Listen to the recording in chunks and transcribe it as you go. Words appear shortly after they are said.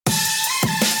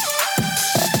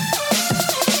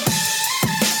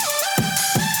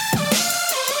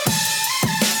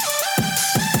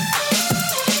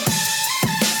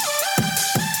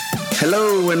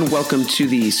welcome to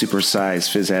the Supersize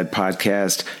Phys Ed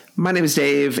podcast. My name is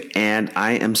Dave, and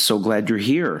I am so glad you're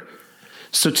here.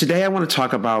 So today I want to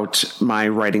talk about my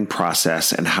writing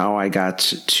process and how I got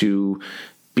to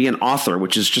be an author,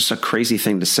 which is just a crazy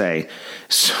thing to say.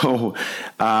 So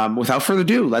without further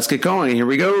ado, let's get going. Here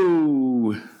we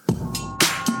go.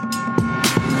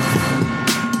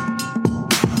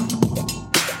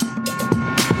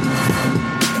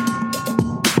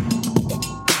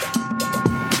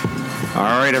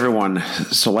 All right, everyone.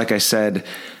 So like I said,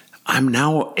 I'm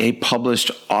now a published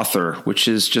author, which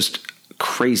is just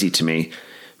crazy to me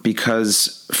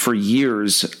because for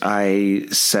years I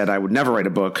said I would never write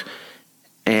a book.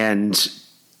 And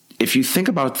if you think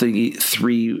about the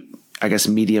three,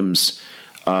 mediums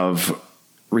of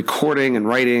recording and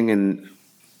writing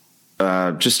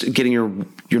and just getting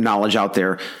your knowledge out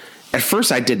there, at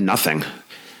first I did nothing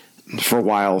for a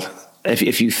while.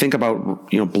 If you think about,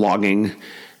 blogging,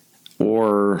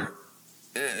 or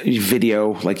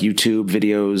video like YouTube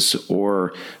videos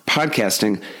or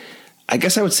podcasting, I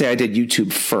guess I would say I did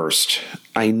YouTube first.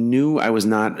 I knew I was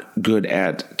not good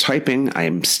at typing. I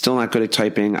am still not good at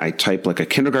typing. I type like a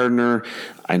kindergartner.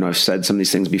 I know I've said some of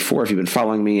these things before if you've been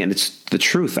following me, and it's the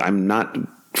truth. I'm not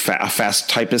a fast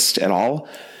typist at all.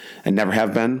 I never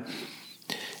have been.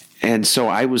 And so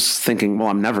I was thinking, well,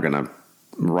 I'm never going to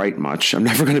write much. I'm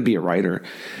never going to be a writer.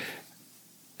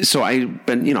 So I've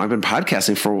been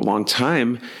podcasting for a long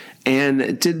time,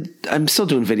 and I'm still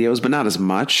doing videos, but not as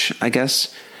much, I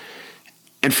guess.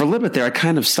 And for a little bit there, I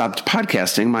kind of stopped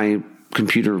podcasting. My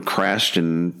computer crashed,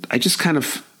 and I just kind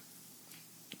of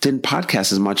didn't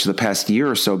podcast as much the past year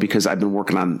or so because I've been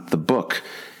working on the book.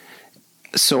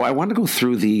 So I want to go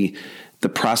through the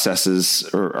processes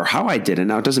or how I did it.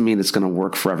 Now, it doesn't mean it's going to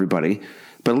work for everybody,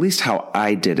 but at least how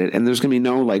I did it. And there's going to be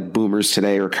no like boomers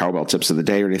today or cowbell tips of the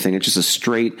day or anything. It's just a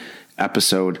straight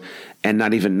episode and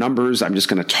not even numbers. I'm just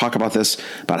going to talk about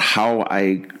about how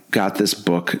I got this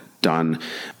book done.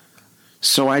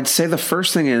 So I'd say the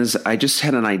first thing is I just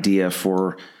had an idea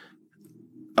for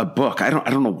a book. I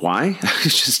don't know why.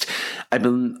 It's just, I've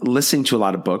been listening to a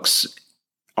lot of books,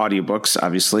 audiobooks,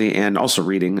 obviously, and also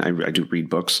reading. I do read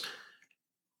books.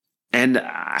 And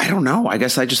I don't know. I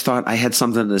guess I just thought I had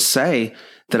something to say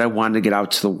that I wanted to get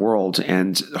out to the world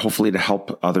and hopefully to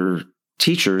help other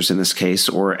teachers in this case,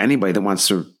 or anybody that wants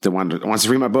to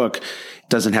read my book. It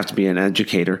doesn't have to be an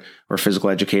educator or physical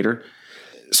educator.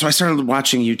 So I started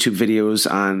watching YouTube videos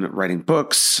on writing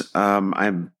books.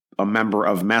 I'm a member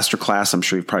of Masterclass. I'm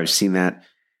sure you've probably seen that.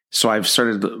 So I've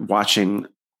started watching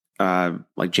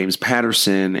like James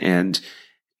Patterson and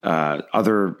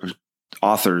other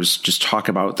authors just talk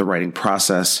about the writing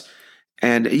process.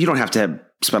 And you don't have to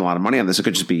spend a lot of money on this. It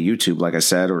could just be YouTube, like I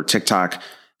said, or TikTok.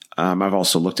 I've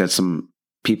also looked at some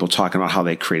people talking about how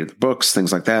they created the books,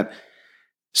 things like that.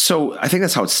 So I think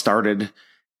that's how it started,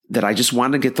 that I just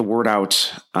wanted to get the word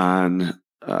out on,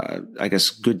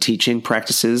 good teaching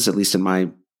practices, at least in my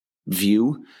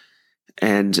view.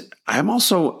 And I'm one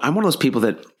of those people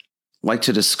that like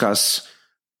to discuss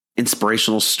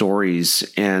inspirational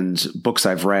stories and books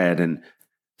I've read and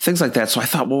things like that. So I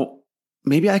thought, well,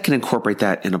 maybe I can incorporate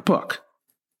that in a book.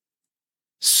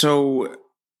 So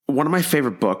one of my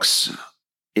favorite books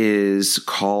is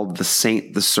called The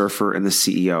Saint, the Surfer, and the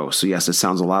CEO. So yes, it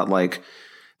sounds a lot like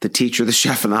The Teacher, the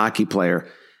Chef, and the Hockey Player.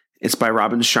 It's by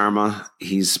Robin Sharma.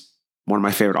 He's one of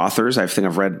my favorite authors. I think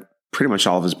I've read pretty much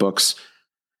all of his books.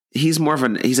 He's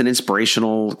an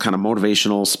inspirational, kind of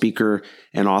motivational speaker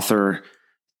and author.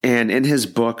 And in his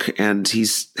book, and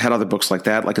he's had other books like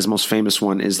that, like his most famous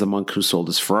one is The Monk Who Sold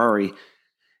His Ferrari.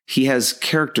 He has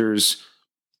characters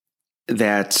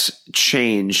that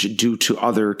change due to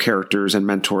other characters and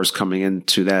mentors coming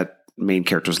into that main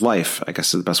character's life, I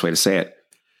guess is the best way to say it.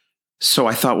 So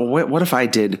I thought, well, what if I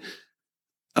did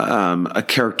a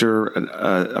character,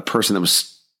 a person that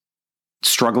was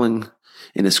struggling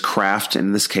in his craft, and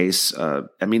in this case,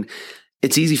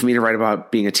 it's easy for me to write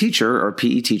about being a teacher or a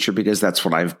PE teacher because that's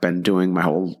what I've been doing my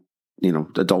whole,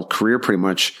 adult career pretty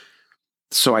much.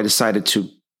 So I decided to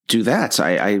do that. So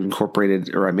I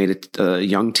made it a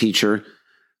young teacher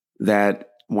that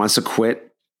wants to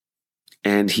quit,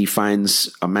 and he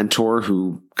finds a mentor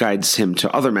who guides him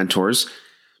to other mentors.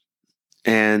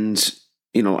 And,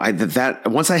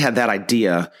 once I had that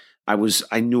idea, I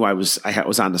knew I was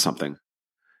onto something.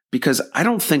 Because I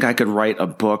don't think I could write a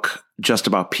book just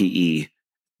about PE,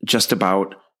 just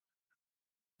about,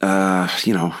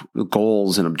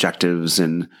 goals and objectives.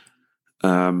 And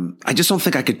I just don't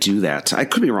think I could do that. I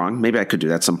could be wrong. Maybe I could do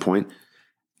that at some point.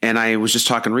 And I was just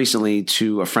talking recently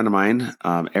to a friend of mine,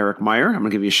 Eric Meyer. I'm going to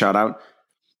give you a shout out.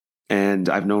 And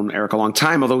I've known Eric a long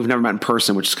time, although we've never met in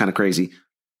person, which is kind of crazy.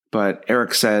 But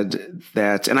Eric said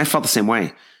that, and I felt the same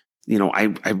way,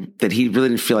 that he really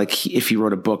didn't feel like if he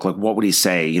wrote a book, like what would he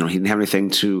say? He didn't have anything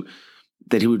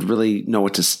that he would really know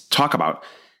what to talk about.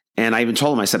 And I even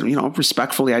told him, I said,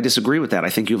 respectfully, I disagree with that. I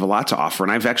think you have a lot to offer.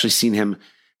 And I've actually seen him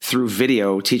through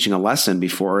video teaching a lesson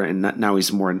before, and now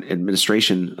he's more in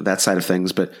administration, that side of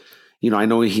things. But, I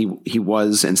know he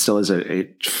was and still is a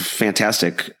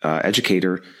fantastic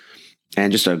educator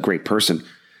and just a great person.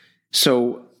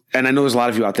 So, and I know there's a lot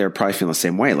of you out there probably feeling the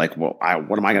same way. Like, well,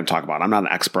 what am I going to talk about? I'm not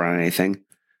an expert on anything,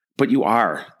 but you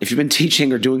are. If you've been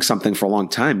teaching or doing something for a long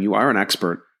time, you are an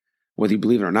expert, whether you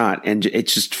believe it or not. And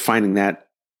it's just finding that,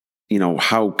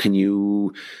 how can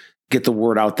you get the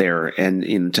word out there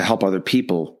and to help other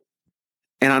people.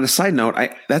 And on a side note,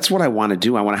 that's what I want to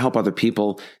do. I want to help other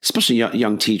people, especially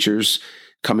young teachers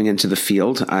coming into the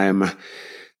field. I'm a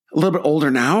little bit older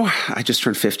now. I just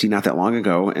turned 50 not that long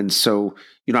ago. And so,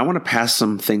 I want to pass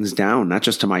some things down, not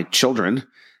just to my children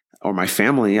or my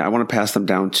family. I want to pass them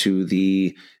down to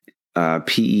the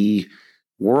PE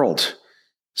world.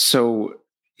 So,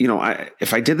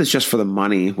 if I did this just for the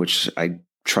money, which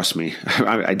trust me,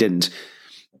 I didn't,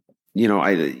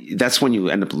 that's when you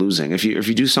end up losing. If you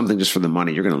do something just for the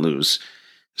money, you're going to lose.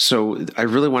 So I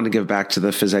really want to give back to the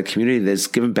phys ed community that's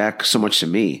given back so much to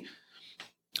me.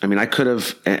 I mean, I could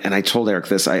have, and I told Eric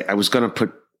this, I was going to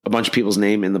put a bunch of people's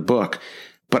name in the book,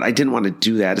 but I didn't want to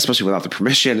do that, especially without the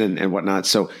permission and whatnot.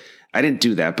 So I didn't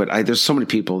do that, but there's so many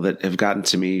people that have gotten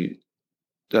me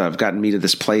to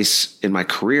this place in my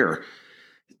career.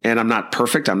 And I'm not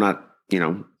perfect. I'm not,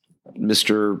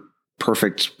 Mr.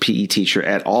 Perfect PE teacher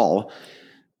at all,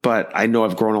 but I know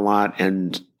I've grown a lot,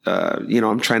 and,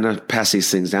 I'm trying to pass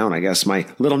these things down, I guess, my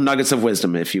little nuggets of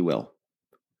wisdom, if you will.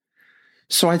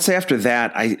 So I'd say after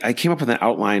that, I came up with an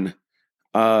outline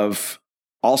of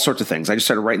all sorts of things. I just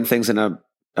started writing things in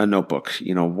a notebook,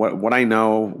 what I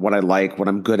know, what I like, what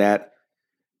I'm good at.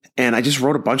 And I just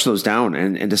wrote a bunch of those down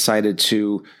and decided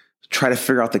to try to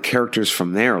figure out the characters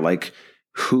from there, like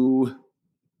who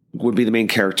would be the main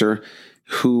character,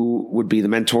 who would be the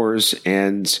mentors,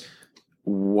 and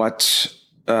what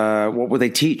would they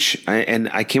teach? And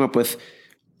I came up with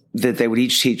that they would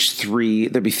each teach three.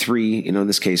 There'd be three, in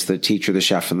this case, the teacher, the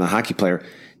chef, and the hockey player.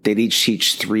 They'd each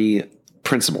teach three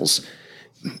principles.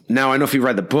 Now, I know if you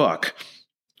read the book,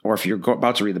 or if you're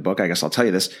about to read the book, I guess I'll tell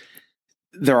you this.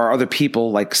 There are other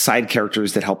people, like side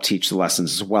characters, that help teach the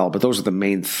lessons as well. But those are the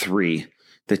main three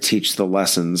that teach the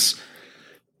lessons.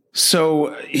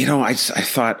 So, I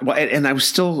thought, well, and I was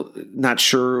still not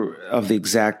sure of the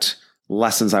exact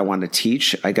lessons I wanted to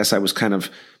teach. I guess I was kind of,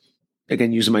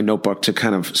 again, using my notebook to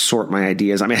kind of sort my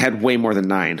ideas. I mean, I had way more than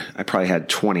 9. I probably had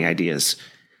 20 ideas,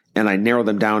 and I narrowed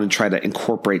them down and tried to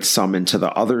incorporate some into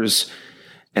the others.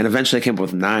 And eventually I came up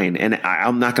with 9. And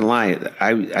I'm not going to lie.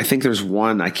 I think there's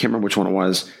one, I can't remember which one it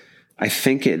was. I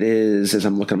think it is, as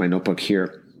I'm looking at my notebook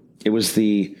here, it was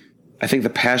I think the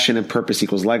passion and purpose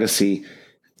equals legacy.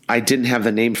 I didn't have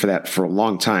the name for that for a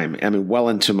long time. I mean, well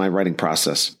into my writing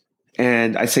process.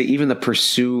 And I'd say even the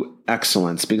pursue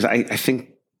excellence, because I think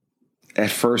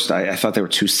at first I thought they were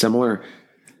too similar.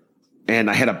 And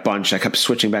I had a bunch. I kept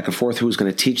switching back and forth who was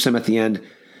going to teach them at the end.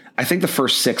 I think the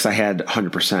first 6 I had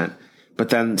 100%. But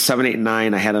then 7, 8, and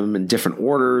 9, I had them in different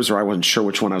orders, or I wasn't sure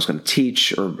which one I was going to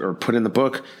teach or put in the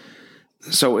book.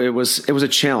 So it was a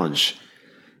challenge.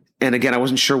 And again, I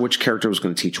wasn't sure which character was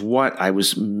going to teach what. I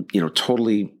was,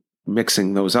 totally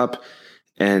mixing those up,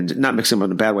 and not mixing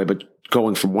them in a bad way, but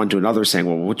going from one to another, saying,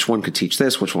 well, which one could teach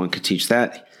this? Which one could teach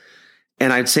that?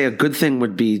 And I'd say a good thing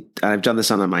would be, I've done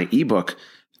this on my ebook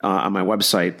on my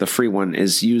website, the free one,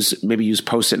 is use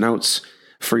Post-it notes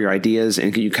for your ideas,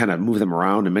 and you kind of move them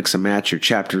around and mix and match your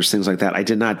chapters, things like that. I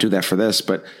did not do that for this,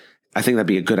 but I think that'd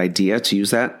be a good idea to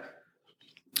use that.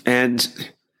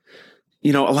 And,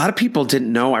 a lot of people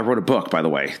didn't know I wrote a book, by the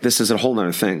way. This is a whole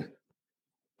nother thing.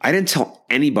 I didn't tell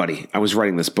anybody I was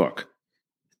writing this book.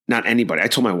 Not anybody. I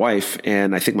told my wife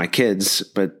and I think my kids,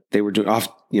 but they were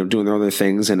doing their other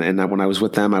things. And when I was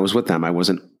with them, I was with them. I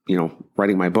wasn't,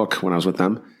 writing my book when I was with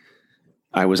them.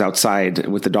 I was outside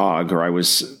with the dog, or I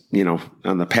was,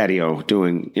 on the patio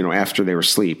doing, after they were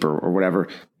asleep or whatever.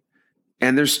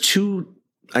 And there's 2,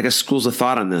 I guess, schools of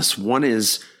thought on this. One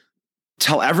is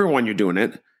tell everyone you're doing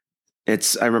it.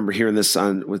 I remember hearing this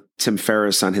with Tim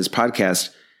Ferriss on his podcast.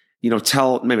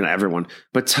 Tell, maybe not everyone,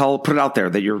 but put it out there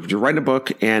that you're writing a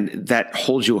book, and that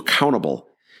holds you accountable.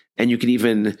 And you can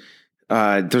even,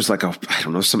 there's like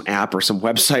some app or some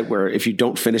website where if you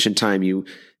don't finish in time, you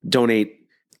donate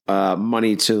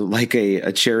money to like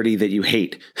a charity that you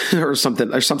hate or something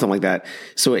like that.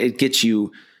 So it gets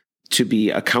you to be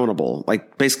accountable.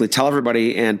 Like basically tell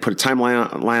everybody and put a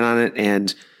timeline on it,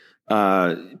 and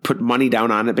put money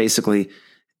down on it, basically.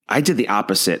 I did the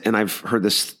opposite. And I've heard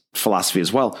this philosophy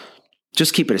as well.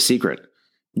 Just keep it a secret.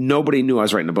 Nobody knew I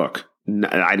was writing a book.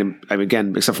 I didn't,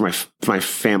 again, except for my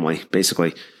family,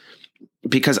 basically,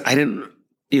 because I didn't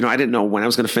know when I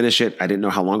was going to finish it. I didn't know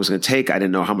how long it was going to take. I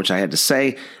didn't know how much I had to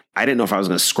say. I didn't know if I was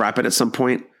going to scrap it at some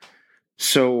point.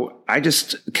 So I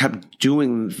just kept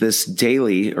doing this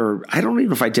daily, or I don't even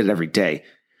know if I did it every day.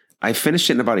 I finished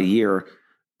it in about a year,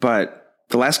 but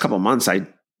the last couple of months, I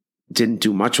didn't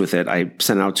do much with it. I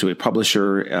sent it out to a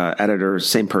publisher, editor,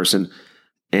 same person.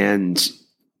 And,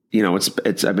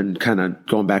 I've been kind of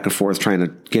going back and forth trying to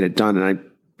get it done. And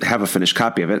I have a finished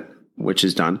copy of it, which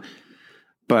is done.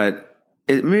 But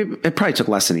it probably took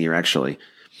less than a year, actually.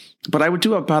 But I would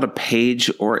do about a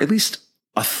page or at least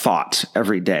a thought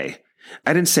every day.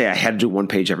 I didn't say I had to do one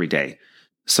page every day.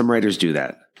 Some writers do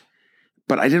that.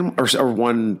 But I didn't, or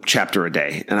one chapter a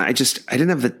day. And I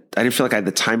didn't feel like I had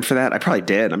the time for that. I probably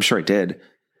did. I'm sure I did.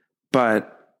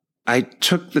 But I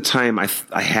took the time I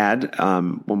had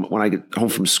when I get home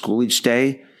from school each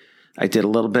day. I did a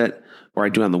little bit, or I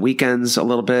do on the weekends a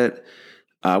little bit.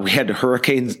 We had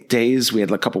hurricane days. We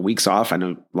had a couple weeks off. I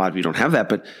know a lot of you don't have that,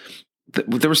 but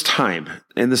there was time.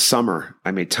 In the summer,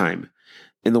 I made time.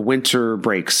 In the winter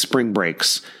breaks, spring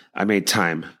breaks, I made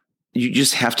time. You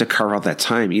just have to carve out that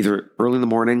time, either early in the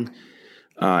morning,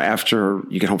 after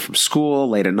you get home from school,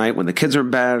 late at night when the kids are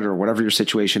in bed, or whatever your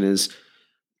situation is.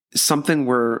 Something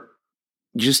where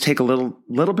you just take a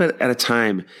little bit at a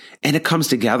time, and it comes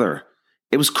together.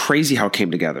 It was crazy how it came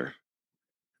together.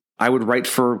 I would write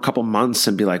for a couple months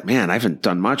and be like, man, I haven't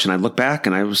done much. And I look back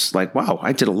and I was like, wow,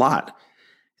 I did a lot.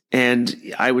 And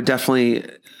I would definitely,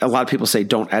 a lot of people say,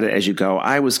 don't edit as you go.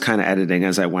 I was kind of editing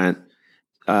as I went.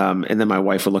 And then my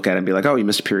wife would look at it and be like, oh, you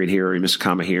missed a period here, or you missed a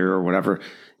comma here, or whatever.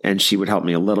 And she would help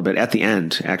me a little bit at the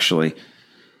end, actually.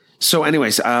 So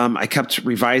anyways, I kept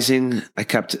revising. I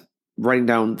kept writing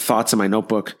down thoughts in my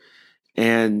notebook,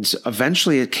 and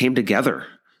eventually it came together.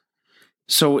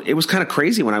 So it was kind of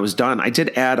crazy when I was done. I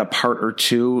did add a part or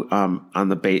two on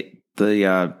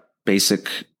the basic,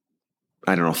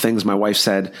 I don't know, things my wife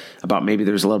said about maybe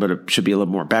there's should be a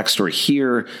little more backstory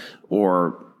here,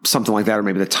 or something like that, or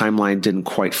maybe the timeline didn't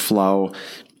quite flow.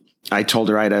 I told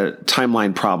her I had a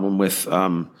timeline problem with,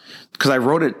 because I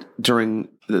wrote it during,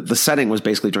 the setting was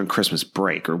basically during Christmas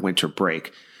break or winter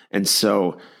break. And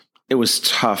so it was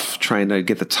tough trying to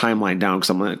get the timeline down, because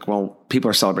I'm like, well, people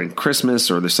are celebrating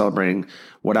Christmas, or they're celebrating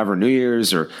whatever, New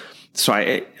Year's, or so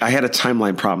I had a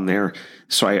timeline problem there.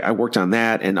 So I worked on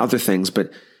that and other things.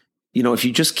 But, if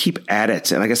you just keep at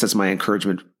it, and I guess that's my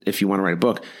encouragement if you want to write a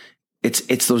book,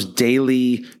 it's those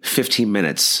daily 15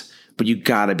 minutes, but you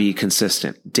got to be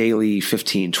consistent. Daily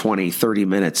 15, 20, 30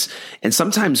 minutes. And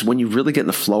sometimes when you really get in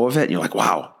the flow of it, and you're like,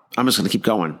 wow, I'm just going to keep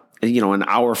going. And, an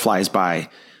hour flies by,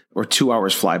 or 2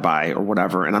 hours fly by, or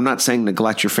whatever. And I'm not saying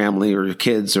neglect your family or your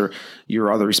kids or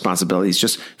your other responsibilities.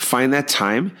 Just find that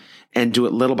time and do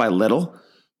it little by little.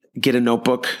 Get a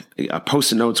notebook,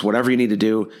 Post-it notes, whatever you need to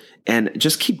do, and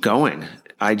just keep going.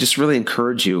 I just really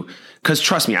encourage you, because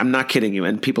trust me, I'm not kidding you.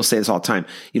 And people say this all the time.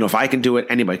 If I can do it,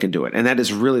 anybody can do it. And that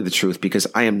is really the truth, because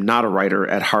I am not a writer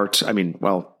at heart. I mean,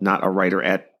 well, not a writer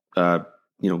at,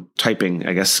 typing,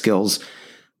 I guess, skills.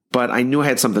 But I knew I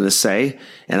had something to say,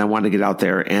 and I wanted to get out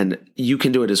there, and you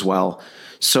can do it as well.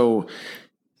 So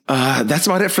that's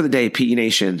about it for the day, PE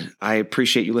Nation. I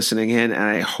appreciate you listening in, and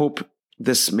I hope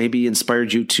this maybe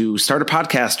inspired you to start a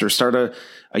podcast, or start a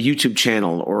YouTube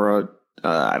channel, or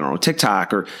I don't know,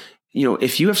 TikTok, or,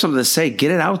 if you have something to say,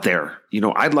 get it out there.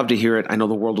 I'd love to hear it. I know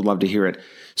the world would love to hear it.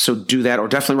 So do that, or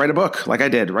definitely write a book like I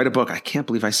did. Write a book. I can't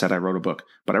believe I said I wrote a book,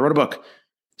 but I wrote a book.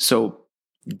 So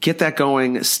get that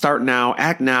going. Start now.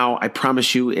 Act now. I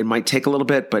promise you it might take a little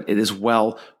bit, but it is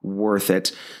well worth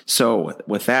it. So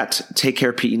with that, take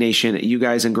care, PE Nation. You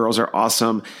guys and girls are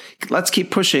awesome. Let's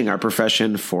keep pushing our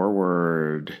profession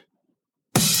forward.